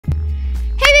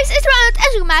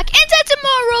guys, welcome back into some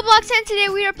more Roblox, and today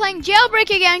we are playing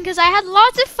Jailbreak again because I had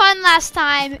lots of fun last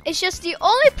time. It's just the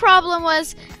only problem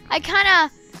was I kind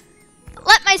of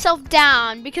let myself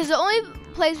down because the only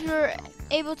place we were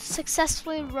able to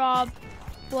successfully rob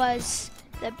was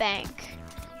the bank.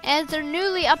 And it's their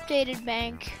newly updated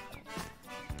bank.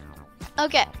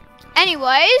 Okay,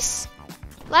 anyways,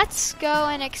 let's go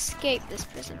and escape this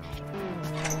prison.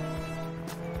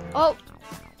 Oh.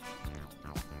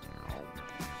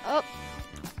 Oh.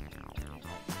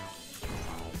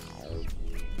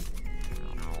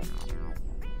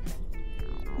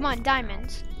 Come on,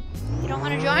 diamonds. You don't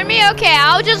want to join me? Okay,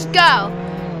 I'll just go.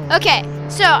 Okay,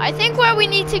 so I think where we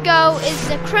need to go is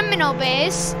the criminal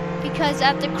base, because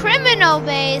at the criminal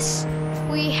base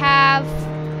we have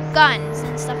guns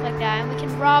and stuff like that, and we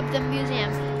can rob the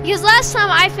museum. Because last time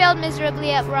I failed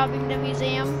miserably at robbing the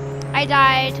museum. I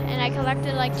died and I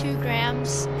collected like 2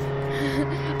 grams.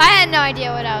 I had no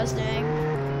idea what I was doing.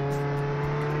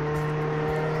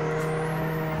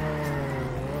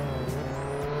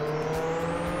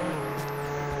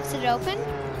 Is it open?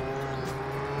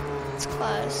 It's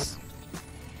closed.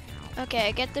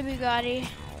 Okay, get the Bugatti.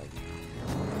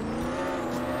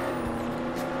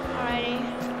 Alrighty.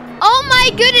 Oh my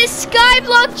goodness,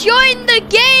 Skyblock joined the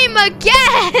game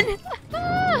again!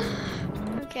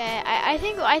 Okay, I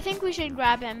think we should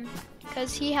grab him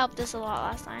because he helped us a lot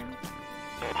last time.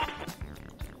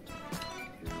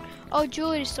 Oh,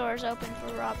 jewelry store is open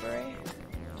for robbery.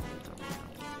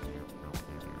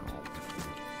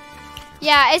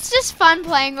 Yeah, it's just fun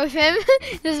playing with him,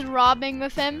 just robbing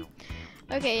with him.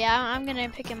 Okay, yeah, I'm gonna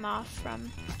pick him off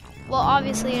from. Well,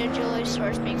 obviously the jewelry store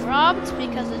is being robbed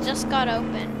because it just got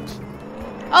opened.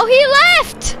 Oh, he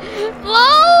left!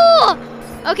 LOL!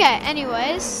 Okay,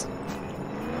 anyways.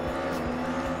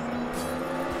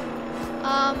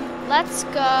 Let's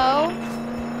go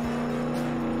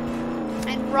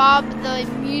and rob the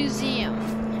museum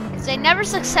because they never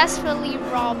successfully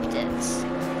robbed it.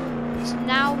 So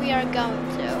now we are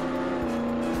going to,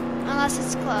 unless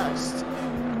it's closed.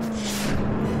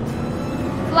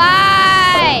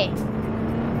 Fly!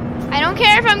 I don't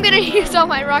care if I'm gonna use all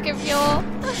my rocket fuel.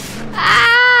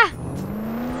 Ah!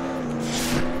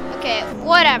 Okay,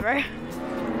 whatever.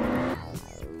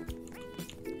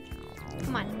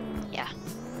 Come on.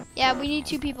 Yeah, we need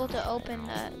 2 people to open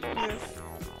the roof.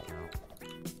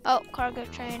 Oh, cargo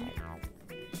train.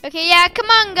 Okay, yeah, come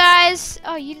on, guys.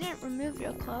 Oh, you didn't remove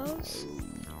your clothes?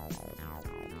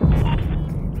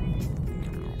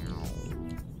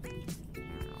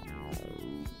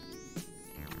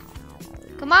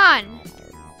 Come on.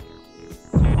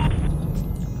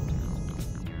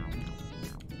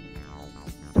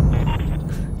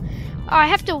 Oh, I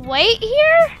have to wait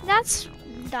here? That's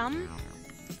dumb,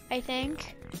 I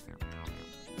think.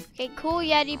 Okay, Cool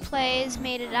Yeti Plays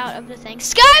made it out of the thing.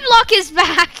 Skyblock is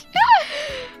back!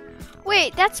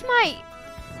 Wait, that's my...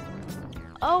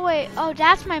 Oh, wait. Oh,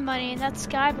 that's my money, and that's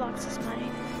Skyblock's money.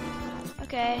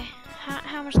 Okay.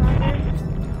 How much longer?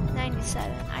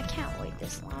 97. I can't wait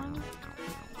this long.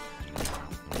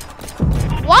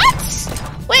 What?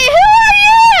 Wait, who are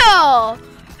you?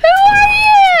 Who are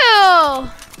you?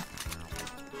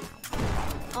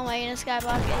 Oh my goodness,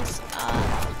 Skyblock is,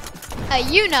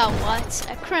 you know what?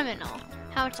 A criminal.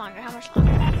 How much longer? How much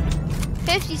longer?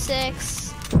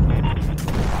 56.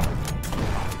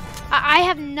 I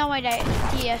have no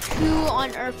idea who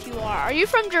on earth you are. Are you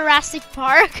from Jurassic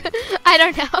Park? I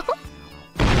don't know.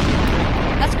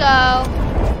 Let's go.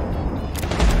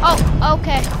 Oh,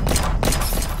 okay.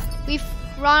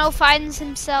 Ronald finds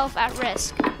himself at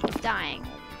risk of dying.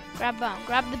 Grab bone.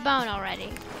 Grab the bone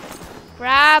already.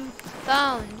 Grab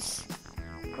bones.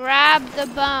 Grab the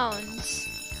bones.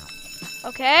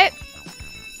 Okay.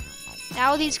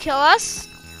 Now will these kill us?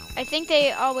 I think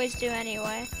they always do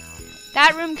anyway.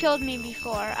 That room killed me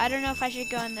before. I don't know if I should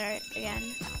go in there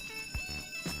again.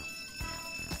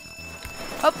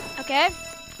 Oh, okay.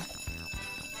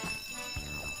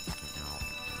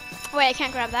 Wait, I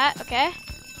can't grab that. Okay.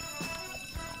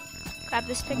 Grab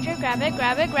this picture. Grab it,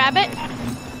 grab it, grab it.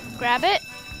 Grab it.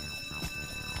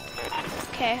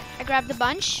 Okay, I grabbed the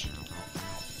bunch.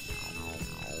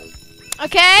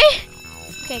 Okay.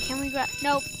 Okay, can we grab?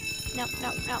 Nope. Nope,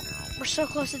 nope, nope. We're so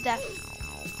close to death.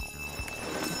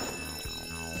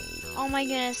 Oh my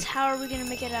goodness, how are we gonna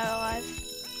make it out alive?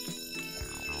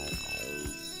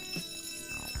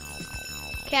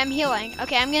 Okay, I'm healing.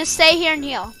 Okay, I'm gonna stay here and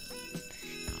heal.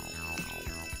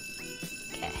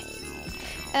 Okay.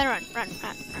 And run, run,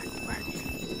 run, run, run.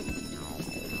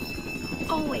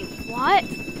 Oh wait, what?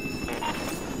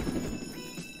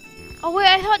 Oh wait,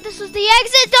 I thought this was the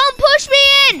exit! Don't push me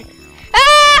in!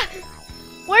 Ah!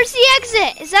 Where's the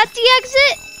exit? Is that the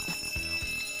exit?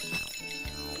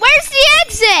 Where's the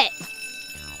exit?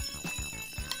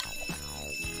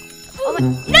 Oh my,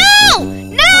 no!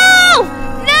 No!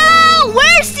 No!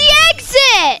 Where's the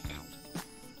exit?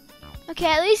 Okay,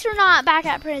 at least we're not back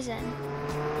at prison.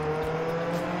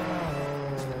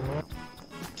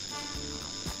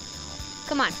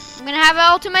 Come on, I'm gonna have it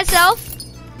all to myself.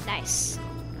 Nice.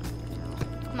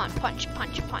 Come on, punch,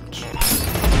 punch, punch.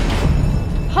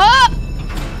 Huh!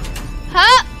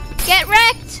 Huh! Get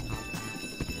wrecked!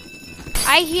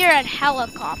 I hear a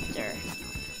helicopter.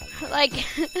 like,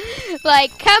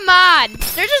 come on!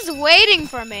 They're just waiting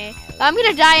for me. I'm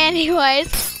gonna die anyways.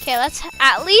 Okay, let's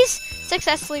at least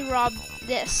successfully rob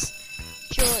this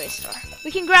jewelry store.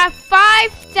 We can grab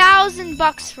 5,000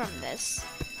 bucks from this.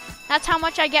 That's how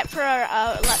much I get for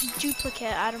a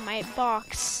duplicate out of my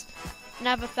box. And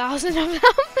I have 1,000 of them.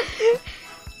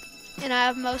 And I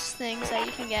have most things that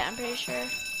you can get, I'm pretty sure.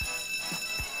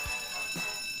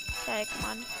 Okay, come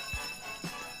on.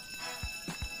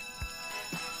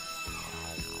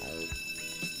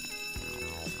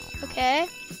 Okay.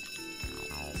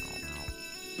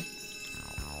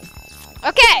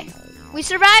 Okay! We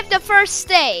survived the first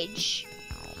stage.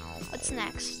 What's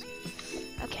next?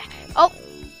 Okay. Oh!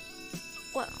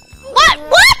 What? What?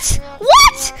 What?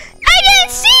 What? I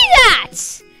didn't see that!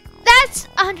 That's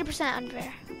 100%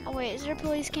 unfair. Oh wait, is there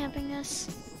police camping this?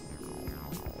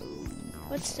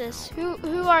 What's this?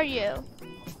 Who are you?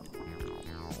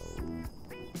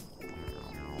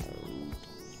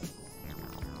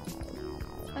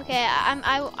 Okay,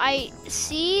 I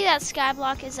see that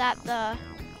Skyblock is at the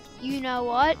you know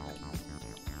what,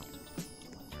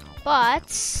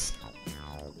 but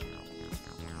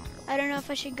I don't know if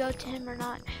I should go to him or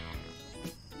not.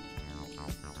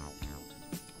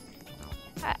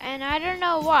 And I don't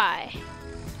know why,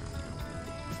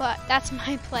 but that's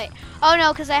my plate. Oh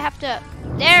no, because I have to.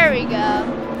 There we go.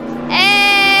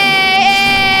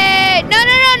 Hey! No, no,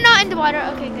 no, not in the water.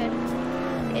 Okay, good.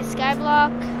 Okay,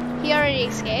 Skyblock. He already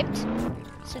escaped.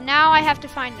 So now I have to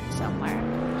find him somewhere.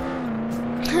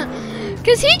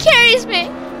 Because he carries me.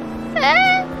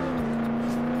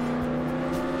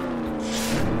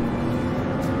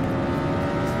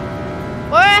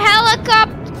 We're a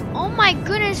helicopter. Oh my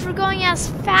goodness, we're going as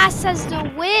fast as the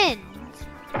wind.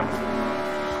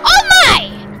 Oh my!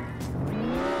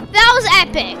 That was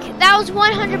epic. That was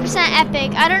 100%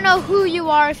 epic. I don't know who you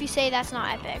are if you say that's not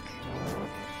epic.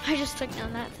 I just took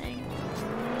down that thing.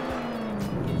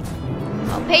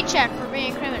 Oh, paycheck for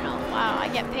being a criminal. Wow, I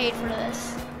get paid for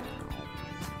this.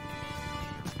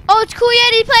 Oh, it's Cool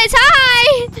Yeti Plays.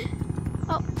 Hi!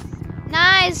 Oh,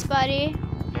 nice, buddy.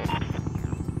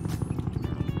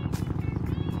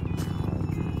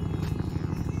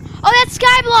 Oh, that's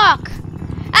Skyblock!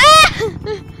 Ah!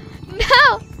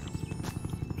 No!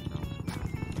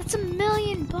 That's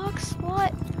 $1,000,000 bucks.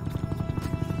 What?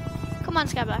 Come on,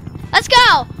 Skyblock. Let's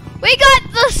go! We got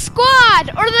the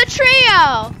squad or the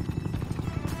trio.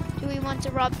 Do we want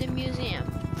to rob the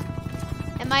museum?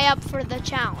 Am I up for the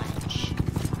challenge?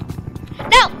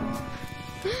 No!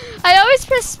 I always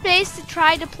press space to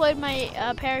try to deploy my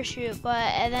parachute,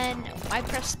 and then I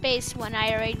press space when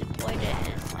I already deployed it, and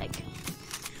it's like,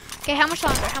 okay, how much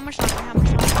longer? How much longer? How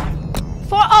much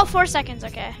longer? 4 seconds.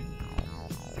 Okay.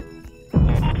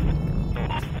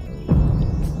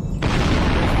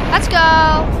 Let's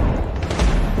go.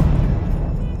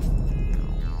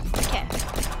 Okay.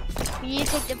 We need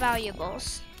to take the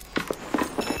valuables.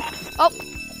 Oh.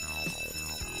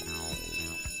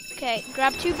 Okay,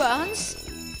 grab 2 bones.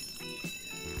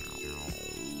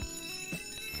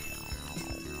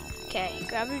 Okay,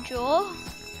 grab a jewel.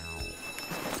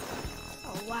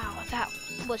 Oh wow, that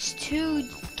was 2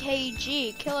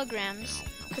 kilograms.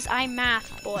 Cause I'm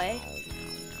math boy.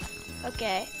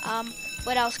 Okay,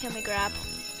 what else can we grab?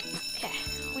 Okay,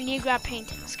 we need to grab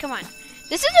paintings. Come on.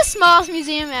 This is the smallest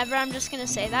museum ever, I'm just gonna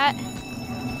say that.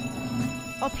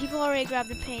 Oh, people already grabbed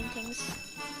the paintings.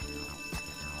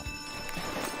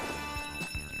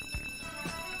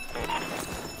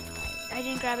 I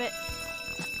didn't grab it.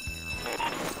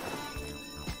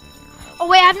 Oh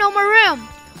wait, I have no more room.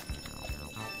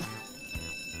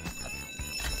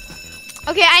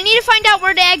 Okay, I need to find out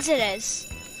where the exit is.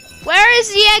 Where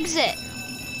is the exit?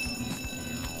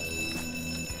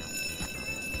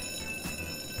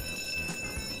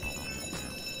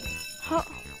 Oh,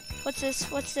 what's this?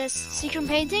 What's this? Secret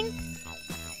painting?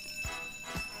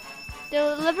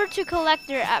 Deliver to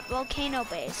collector at Volcano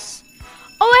Base.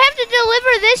 Oh, I have to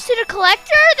deliver this to the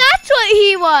collector? That's what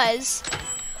he was.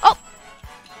 Oh.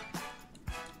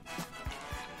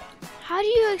 How do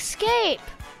you escape?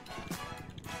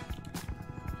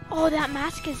 Oh, that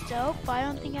mask is dope, but I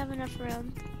don't think I have enough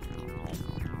room.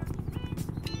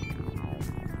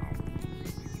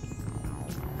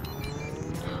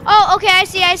 Oh, okay, I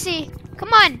see.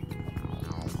 Come on.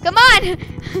 Come on.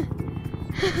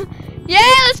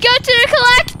 Yay, let's go to the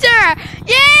collector.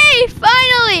 Yay,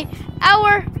 finally.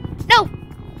 No.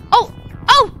 Oh.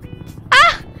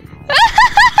 Ah.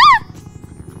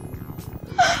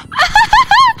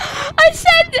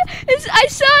 I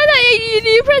saw that you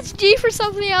need to press G for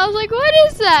something. I was like, what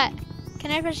is that?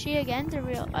 Can I press G again to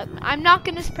real? I'm not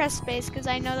gonna press space because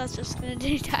I know that's just gonna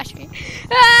detach me.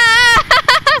 Ah!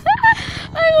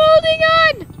 I'm holding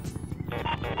on.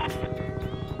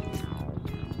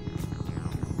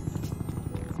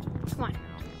 Come on.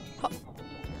 Oh.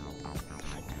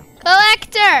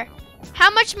 Collector, how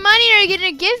much money are you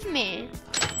gonna give me?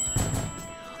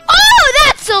 Oh,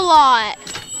 that's a lot.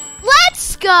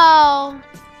 Let's go.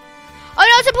 Oh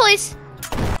no, it's a police.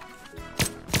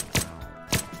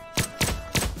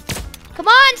 Come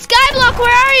on, Skyblock,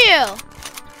 where are you?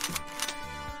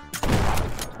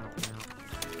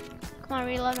 Come on,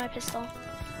 reload my pistol.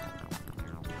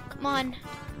 Come on.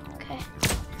 Okay.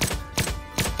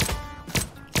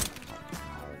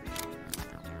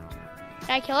 Did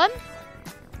I kill him?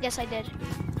 Yes, I did.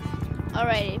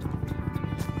 Alrighty.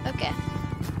 Okay.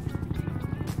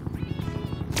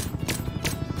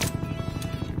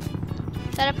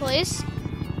 Is that a police?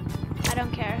 I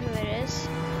don't care who it is.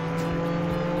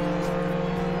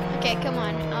 Okay, come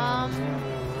on.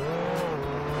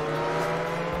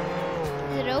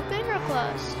 Is it open or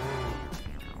closed?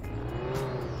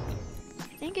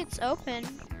 I think it's open.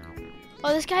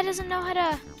 Oh, this guy doesn't know how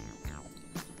to...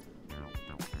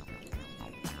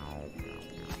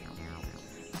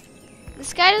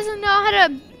 This guy doesn't know how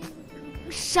to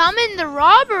summon the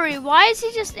robbery. Why is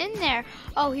he just in there?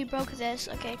 Oh, he broke this.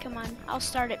 Okay, come on. I'll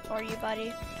start it for you,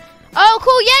 buddy. Oh,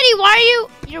 cool, Yeti. Why are you...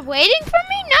 You're waiting for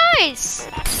me? Nice.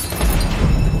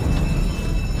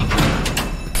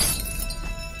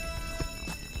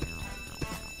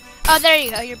 Oh, there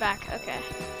you go. You're back. Okay.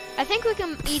 I think we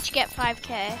can each get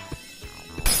 5K.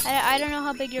 I don't know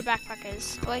how big your backpack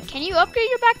is. Wait, can you upgrade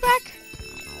your backpack?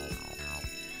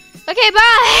 Okay,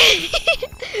 bye.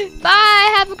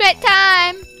 Bye. Have a great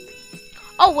time.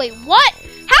 Oh, wait, what?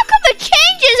 How come it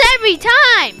changes every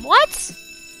time? What?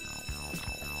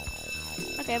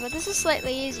 Okay, but this is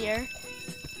slightly easier.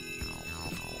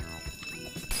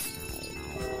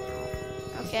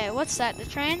 Okay, what's that? The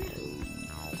train?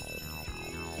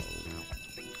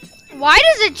 Why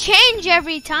does it change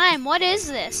every time? What is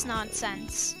this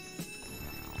nonsense?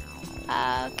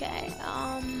 Okay,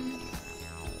 are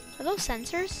those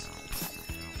sensors?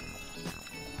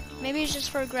 Maybe it's just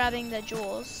for grabbing the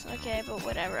jewels. Okay, but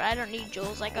whatever. I don't need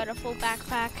jewels. I got a full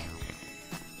backpack.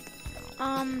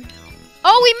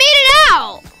 Oh, we made it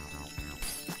out!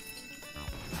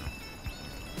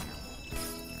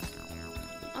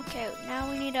 Okay, now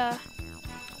we need a...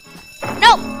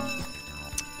 No!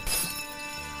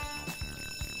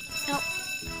 Nope.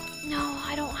 No,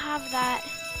 I don't have that.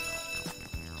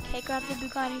 Okay, grab the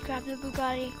Bugatti, grab the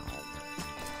Bugatti.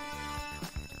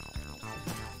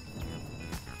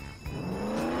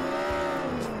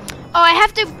 Oh, I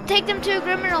have to take them to a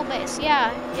criminal base.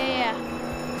 Yeah.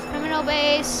 Criminal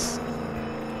base.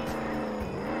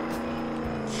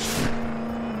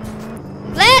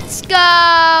 Let's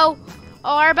go!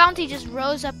 Oh, our bounty just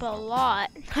rose up a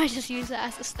lot. I just used that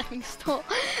as a stepping stone.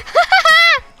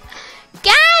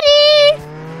 Got it!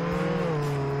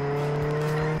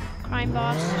 Crime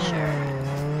boss, sure.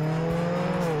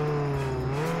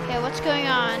 Okay, what's going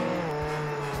on?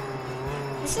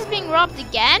 This is being robbed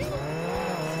again?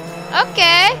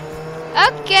 Okay.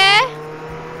 Okay.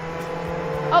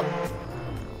 Oh.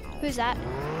 Who's that?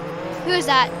 Who's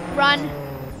that? Run.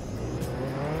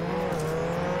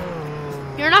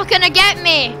 You're not gonna get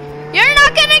me. You're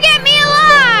not gonna get me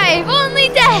alive. Only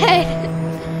dead.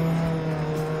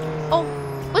 Oh.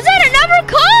 Was that another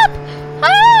cop?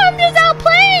 Oh, I'm just out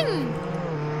playing.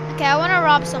 Okay, I want to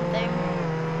rob something.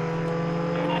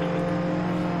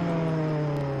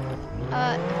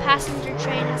 A passenger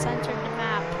train has entered the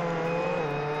map.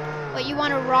 What, you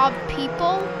want to rob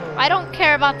people? I don't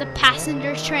care about the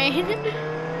passenger train.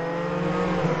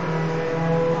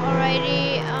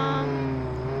 Alrighty,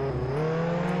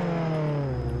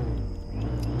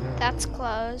 that's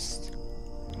closed.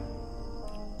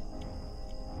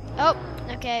 Oh,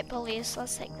 okay, police,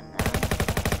 let's take them down.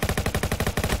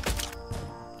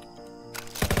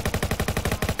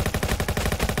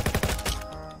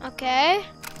 Okay.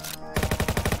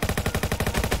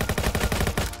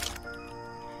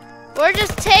 We're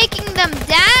just taking them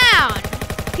down,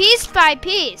 piece by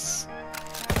piece.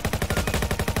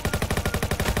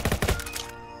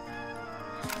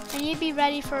 I need to be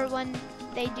ready for when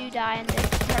they do die and the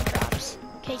keycard drops.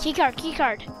 Okay,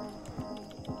 keycard.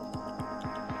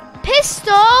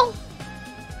 Pistol?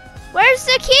 Where's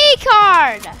the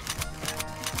keycard?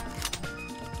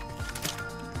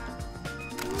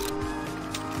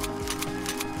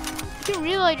 You can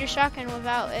reload your shotgun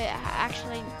without it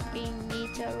actually being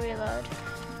need to reload.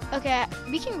 Okay,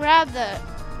 we can grab this.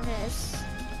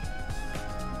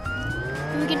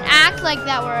 We can act like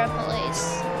that we're a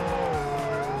police.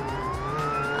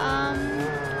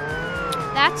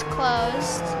 That's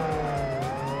closed.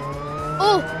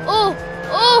 Oh!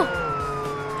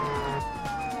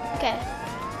 Okay.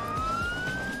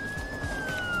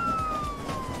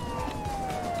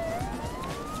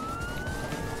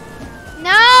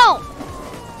 No!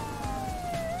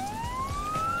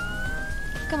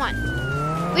 Come on.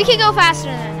 We can go faster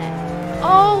than it.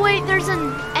 Oh wait, there's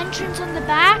an entrance on the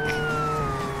back?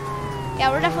 Yeah,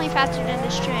 we're definitely faster than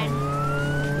this train.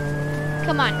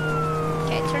 Come on.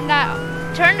 Okay, turn that off.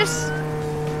 Turn the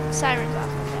sirens off.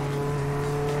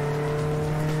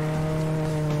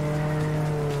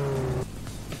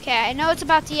 Okay, I know it's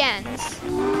about the ends.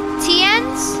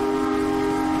 T-ends?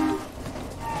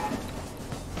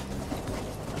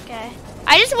 Okay.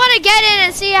 I just want to get in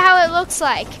and see how it looks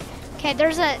like. Okay,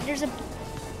 there's a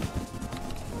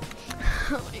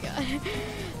oh my god.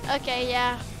 Okay,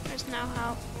 yeah, there's no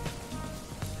help.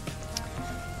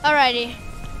 Alrighty.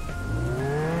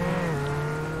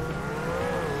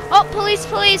 Oh,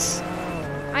 police!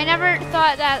 I never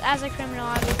thought that as a criminal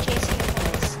I would be chasing a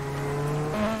police.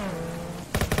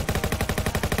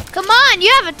 Come on, you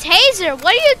have a taser.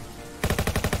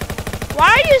 Why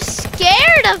are you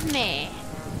scared of me?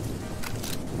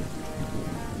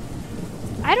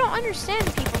 I don't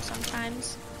understand people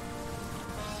sometimes.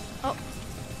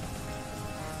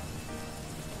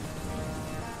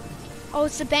 Oh,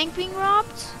 it's the bank being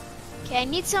robbed? Okay, I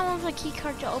need someone with a key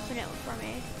card to open it for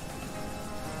me.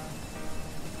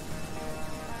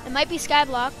 It might be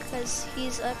Skyblock, because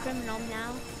he's a criminal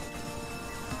now.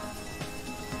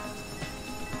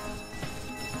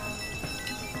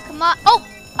 Come on.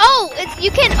 Oh!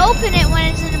 You can open it when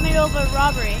it's in the middle of a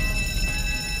robbery.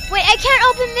 Wait, I can't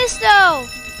open this though!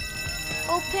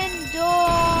 Open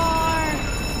door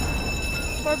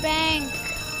for bank.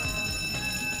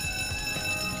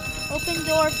 Open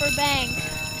door for bank.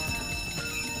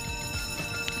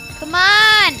 Come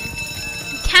on!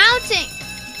 I'm counting!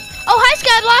 Oh, hi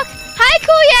Skyblock! Hi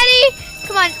Cool Yeti!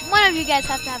 Come on, one of you guys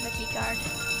have to have a key card.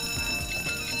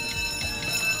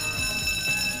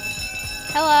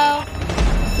 Hello.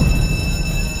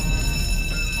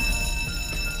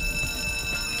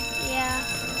 Yeah.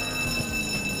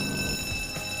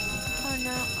 Oh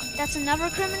no, that's another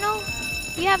criminal?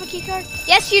 You have a key card?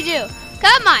 Yes you do.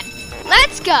 Come on,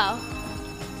 let's go.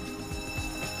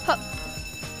 Huh.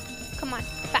 Come on,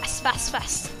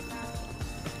 fast.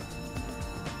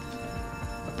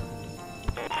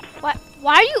 What?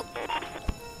 Why are you?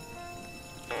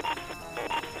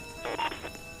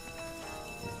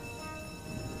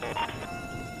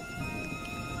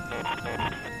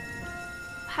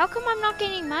 How come I'm not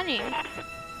getting money?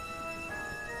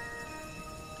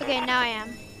 Okay, now I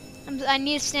am. I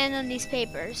need to stand on these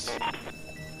papers.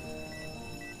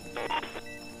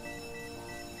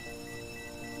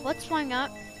 What's swung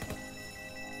up?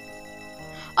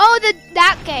 Oh,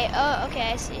 that guy. Oh,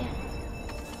 okay, I see.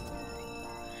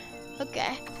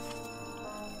 Okay.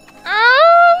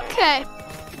 Okay.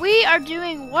 We are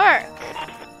doing work.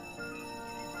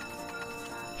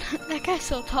 That guy's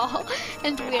so tall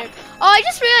and weird. Oh, I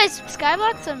just realized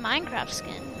Skyblock's a Minecraft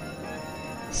skin.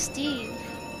 Steve.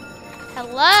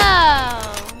 Hello.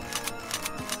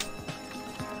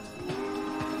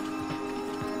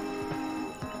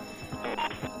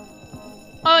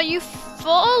 Oh, are you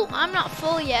full? I'm not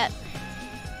full yet.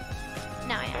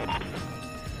 Now I am.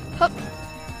 Hook.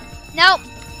 No.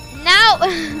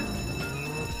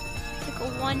 Took a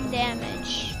 1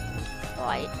 damage. Oh,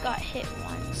 I got hit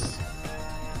once.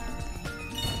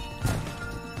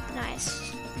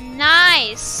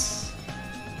 Nice.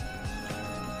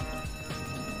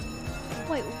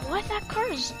 Wait, what? That car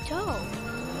is dope.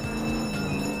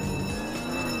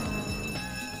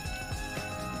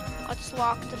 Oh, it's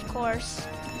locked, of course.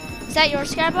 Is that your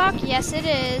Skyblock? Yes, it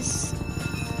is.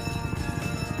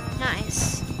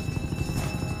 Nice.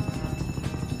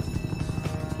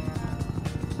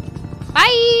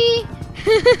 Bye!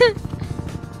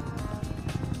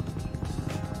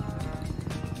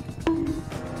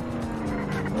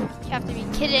 You have to be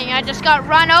kidding. I just got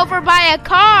run over by a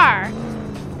car.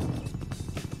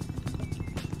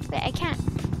 Wait, I can't.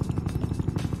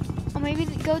 Oh, maybe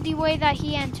go the way that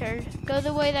he entered. Go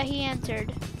the way that he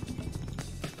entered.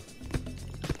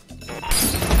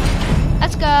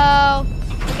 Let's go.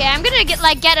 Okay, I'm gonna get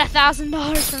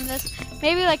 $1,000 from this.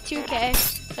 Maybe like 2K,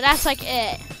 but that's like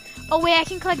it. Oh wait, I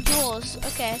can collect jewels.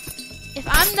 Okay. If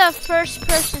I'm the first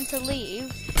person to leave,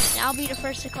 then I'll be the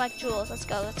first to collect jewels. Let's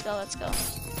go, let's go, let's go.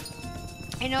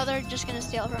 I know they're just gonna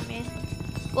steal from me.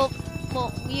 Well,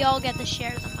 we all get to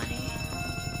share the money.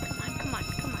 Come on.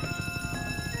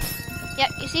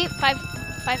 Yep, you see?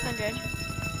 500.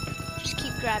 Just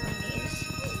keep grabbing these.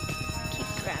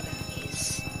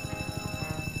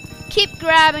 Keep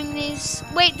grabbing these.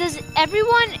 Wait, does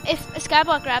everyone, if a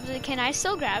Skyblock grabs it, can I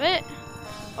still grab it?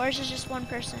 Or is it just one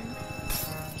person?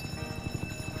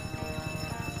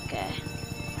 Okay.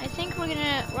 I think we're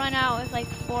gonna run out with like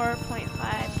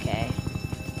 4.5K.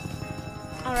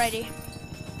 Alrighty.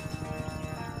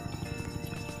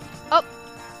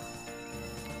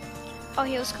 Oh,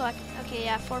 he was collecting. Okay,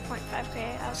 yeah,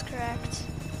 4.5K. I was correct.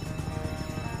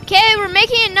 Okay, we're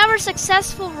making another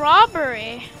successful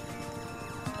robbery.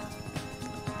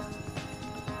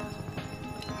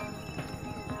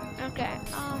 Okay,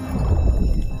 come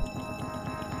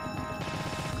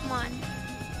on.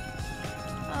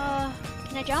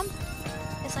 Can I jump?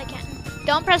 Yes, I can.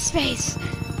 Don't press space.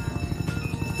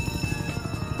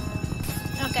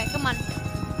 Okay, come on.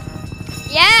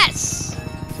 Yes!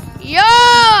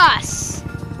 Yes!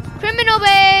 Criminal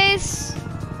base!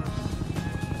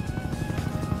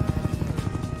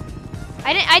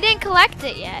 I didn't collect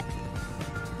it yet.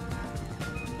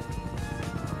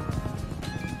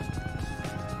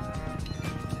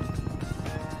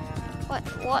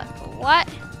 What?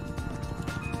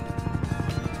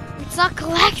 It's not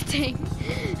collecting.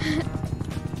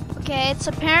 Okay, it's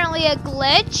apparently a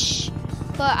glitch,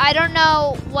 but I don't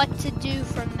know what to do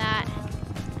from that.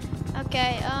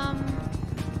 Okay,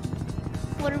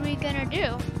 what are we gonna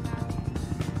do?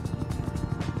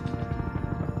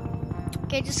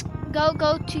 Okay, just go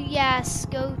to the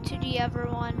other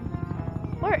one.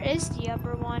 Where is the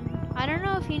other one? I don't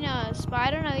know if he knows, but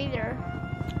I don't know either.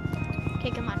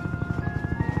 Okay, come on.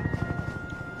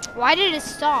 Why did it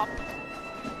stop?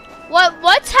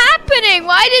 What's happening?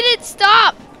 Why did it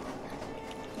stop?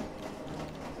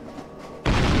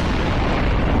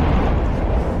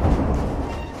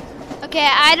 Okay,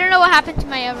 I don't know what happened to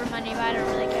my other money, but I don't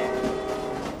really care.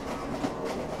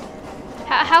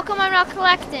 How come I'm not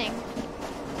collecting?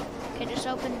 Okay, just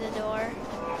open the door.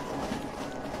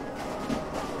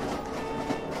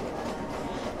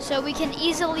 So we can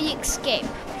easily escape.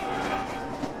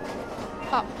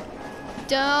 Oh.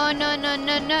 No.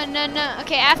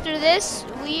 Okay, after this,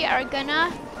 we are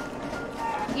gonna,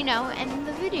 end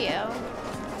the video.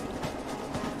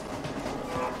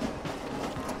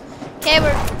 Okay,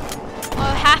 we're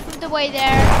half of the way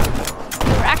there.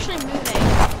 We're actually moving.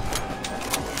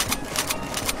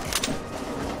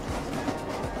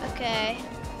 Okay.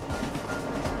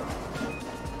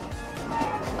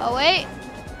 Oh, wait.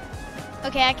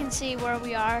 Okay, I can see where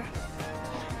we are.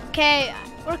 Okay,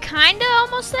 we're kinda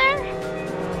almost there.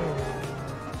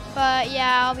 But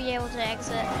yeah, I'll be able to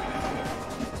exit.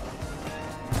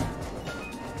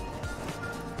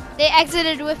 They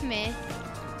exited with me.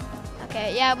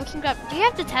 Okay, yeah, we can grab. Do you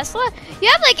have the Tesla? You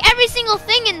have like every single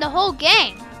thing in the whole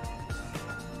game.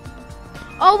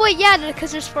 Oh wait, yeah,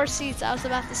 because there's 4 seats. I was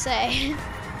about to say.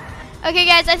 Okay,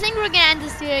 guys, I think we're gonna end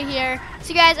this video here.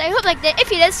 So, guys, I hope you liked it.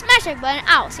 If you did, smash that button.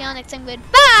 I'll see you all next time.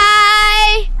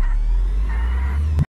 Goodbye.